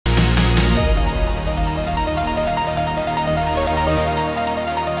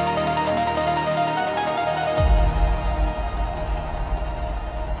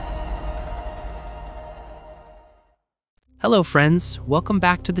Hello friends, welcome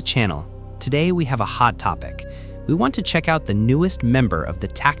back to the channel. Today we have a hot topic. We want to check out the newest member of the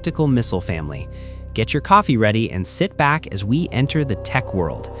tactical missile family. Get your coffee ready and sit back as we enter the tech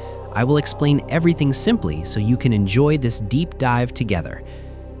world. I will explain everything simply so you can enjoy this deep dive together.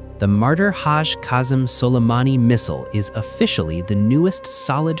 The Martyr Haj Qasem Soleimani missile is officially the newest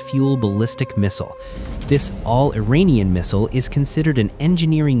solid-fuel ballistic missile. This all-Iranian missile is considered an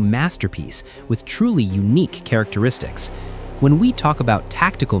engineering masterpiece with truly unique characteristics. When we talk about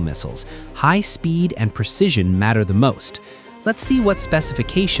tactical missiles, high speed and precision matter the most. Let's see what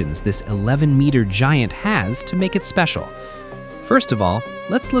specifications this 11-meter giant has to make it special. First of all,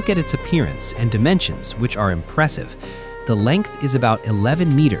 let's look at its appearance and dimensions, which are impressive. The length is about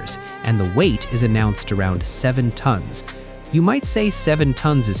 11 meters, and the weight is announced around 7 tons. You might say 7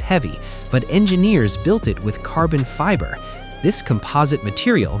 tons is heavy, but engineers built it with carbon fiber. This composite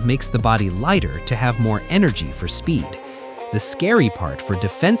material makes the body lighter to have more energy for speed. The scary part for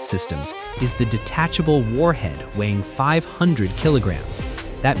defense systems is the detachable warhead weighing 500 kilograms.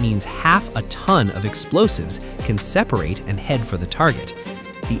 That means half a ton of explosives can separate and head for the target.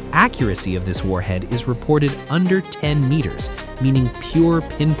 The accuracy of this warhead is reported under 10 meters, meaning pure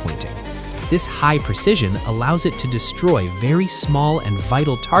pinpointing. This high precision allows it to destroy very small and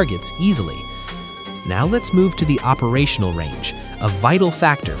vital targets easily. Now let's move to the operational range, a vital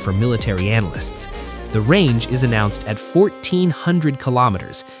factor for military analysts. The range is announced at 1,400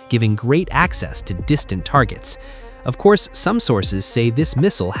 kilometers, giving great access to distant targets. Of course, some sources say this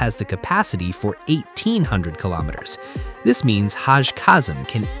missile has the capacity for 1,800 kilometers. This means Haj Qasem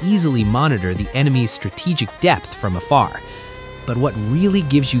can easily monitor the enemy's strategic depth from afar. But what really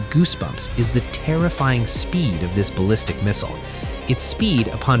gives you goosebumps is the terrifying speed of this ballistic missile. Its speed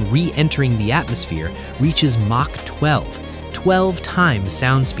upon re-entering the atmosphere reaches Mach 12 times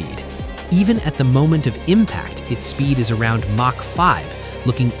sound speed. Even at the moment of impact, its speed is around Mach 5,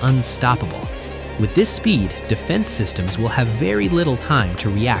 looking unstoppable. With this speed, defense systems will have very little time to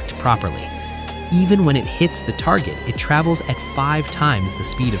react properly. Even when it hits the target, it travels at 5 times the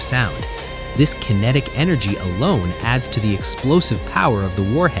speed of sound. This kinetic energy alone adds to the explosive power of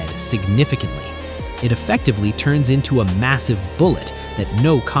the warhead significantly. It effectively turns into a massive bullet that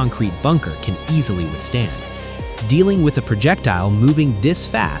no concrete bunker can easily withstand. Dealing with a projectile moving this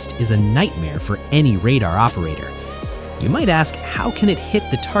fast is a nightmare for any radar operator. You might ask, how can it hit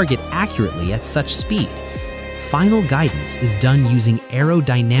the target accurately at such speed? Final guidance is done using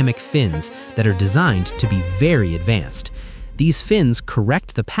aerodynamic fins that are designed to be very advanced. These fins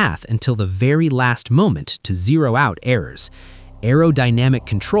correct the path until the very last moment to zero out errors. Aerodynamic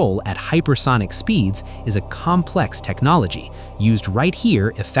control at hypersonic speeds is a complex technology used right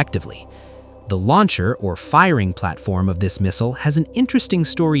here effectively. The launcher or firing platform of this missile has an interesting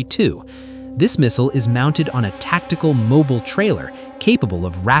story too. This missile is mounted on a tactical mobile trailer capable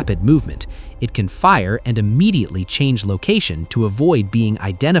of rapid movement. It can fire and immediately change location to avoid being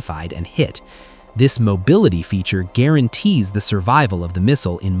identified and hit. This mobility feature guarantees the survival of the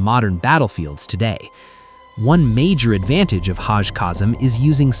missile in modern battlefields today. One major advantage of Haj Qasem is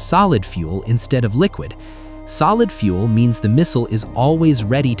using solid fuel instead of liquid. Solid fuel means the missile is always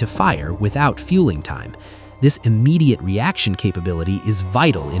ready to fire without fueling time. This immediate reaction capability is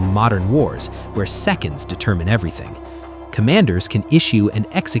vital in modern wars, where seconds determine everything. Commanders can issue and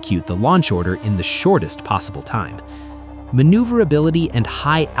execute the launch order in the shortest possible time. Maneuverability and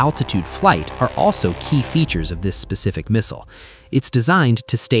high-altitude flight are also key features of this specific missile. It's designed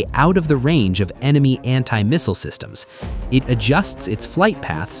to stay out of the range of enemy anti-missile systems. It adjusts its flight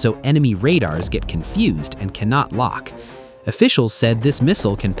path so enemy radars get confused and cannot lock. Officials said this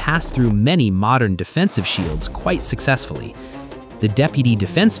missile can pass through many modern defensive shields quite successfully. The Deputy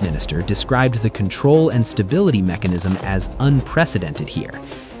Defense Minister described the control and stability mechanism as unprecedented here.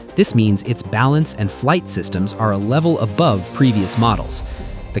 This means its balance and flight systems are a level above previous models.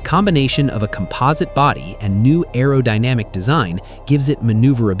 The combination of a composite body and new aerodynamic design gives it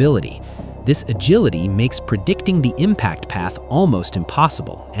maneuverability. This agility makes predicting the impact path almost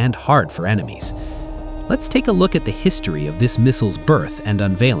impossible and hard for enemies. Let's take a look at the history of this missile's birth and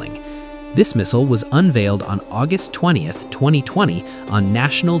unveiling. This missile was unveiled on August 20th, 2020 on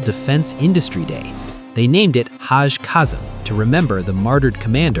National Defense Industry Day. They named it Haj Qasem to remember the martyred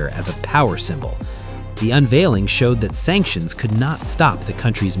commander as a power symbol. The unveiling showed that sanctions could not stop the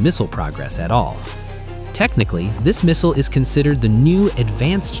country's missile progress at all. Technically, this missile is considered the new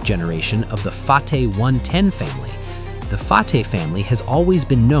advanced generation of the Fateh 110 family. The Fateh family has always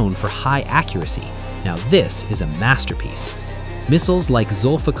been known for high accuracy. Now this is a masterpiece. Missiles like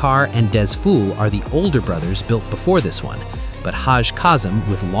Zulfikar and Dezful are the older brothers built before this one, but Haj Qasem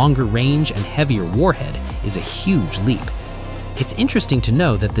with longer range and heavier warhead is a huge leap. It's interesting to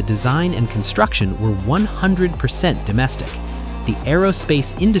know that the design and construction were 100% domestic. The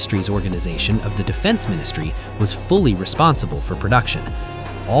Aerospace Industries Organization of the Defense Ministry was fully responsible for production.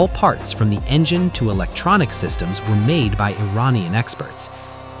 All parts from the engine to electronic systems were made by Iranian experts.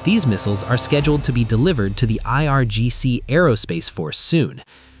 These missiles are scheduled to be delivered to the IRGC Aerospace Force soon.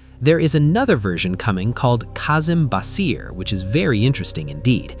 There is another version coming called Qasem Basir, which is very interesting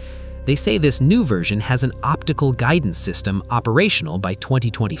indeed. They say this new version has an optical guidance system operational by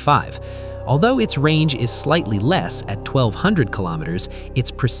 2025. Although its range is slightly less at 1,200 kilometers, its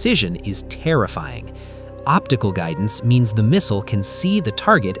precision is terrifying. Optical guidance means the missile can see the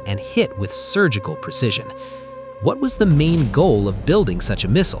target and hit with surgical precision. What was the main goal of building such a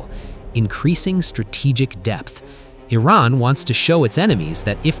missile? Increasing strategic depth. Iran wants to show its enemies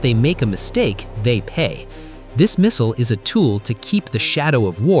that if they make a mistake, they pay. This missile is a tool to keep the shadow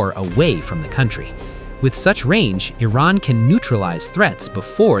of war away from the country. With such range, Iran can neutralize threats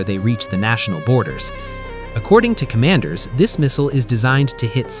before they reach the national borders. According to commanders, this missile is designed to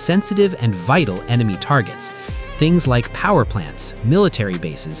hit sensitive and vital enemy targets. Things like power plants, military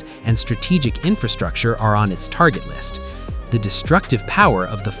bases, and strategic infrastructure are on its target list. The destructive power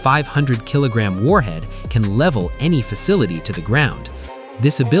of the 500-kilogram warhead can level any facility to the ground.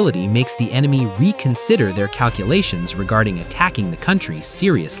 This ability makes the enemy reconsider their calculations regarding attacking the country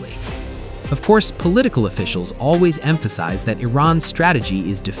seriously. Of course, political officials always emphasize that Iran's strategy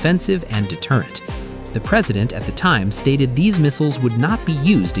is defensive and deterrent. The president at the time stated these missiles would not be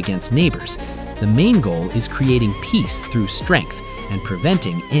used against neighbors. The main goal is creating peace through strength and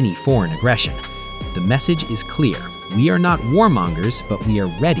preventing any foreign aggression. The message is clear. We are not warmongers, but we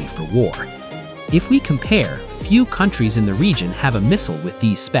are ready for war. If we compare, few countries in the region have a missile with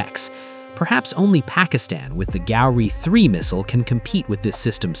these specs. Perhaps only Pakistan with the Ghauri-3 missile can compete with this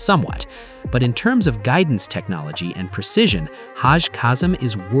system somewhat. But in terms of guidance technology and precision, Haj Qasem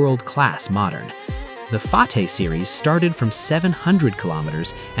is world-class modern. The Fateh series started from 700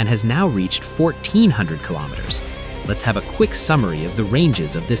 kilometers and has now reached 1,400 kilometers. Let's have a quick summary of the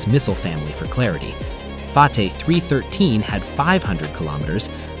ranges of this missile family for clarity. Fateh 313 had 500 kilometers,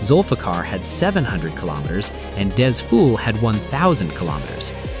 Zulfikar had 700 kilometers, and Dezful had 1,000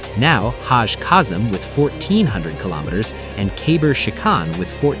 kilometers. Now, Haj Qasem with 1,400 kilometers and Khyber Shikan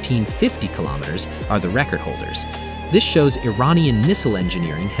with 1,450 kilometers are the record holders. This shows Iranian missile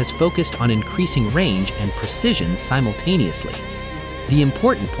engineering has focused on increasing range and precision simultaneously. The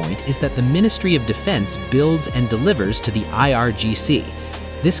important point is that the Ministry of Defense builds and delivers to the IRGC.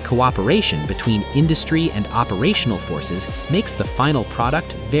 This cooperation between industry and operational forces makes the final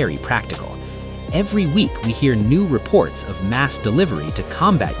product very practical. Every week we hear new reports of mass delivery to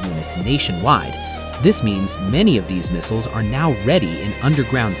combat units nationwide. This means many of these missiles are now ready in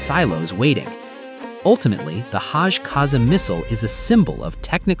underground silos waiting. Ultimately, the Haj Qasem missile is a symbol of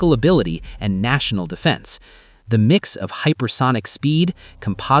technical ability and national defense. The mix of hypersonic speed,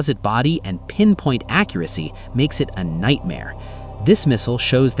 composite body, and pinpoint accuracy makes it a nightmare. This missile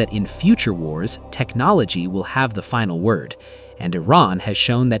shows that in future wars, technology will have the final word, and Iran has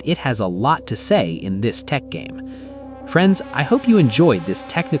shown that it has a lot to say in this tech game. Friends, I hope you enjoyed this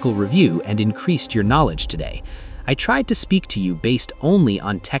technical review and increased your knowledge today. I tried to speak to you based only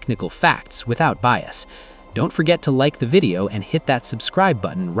on technical facts without bias. Don't forget to like the video and hit that subscribe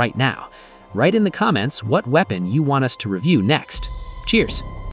button right now. Write in the comments what weapon you want us to review next. Cheers!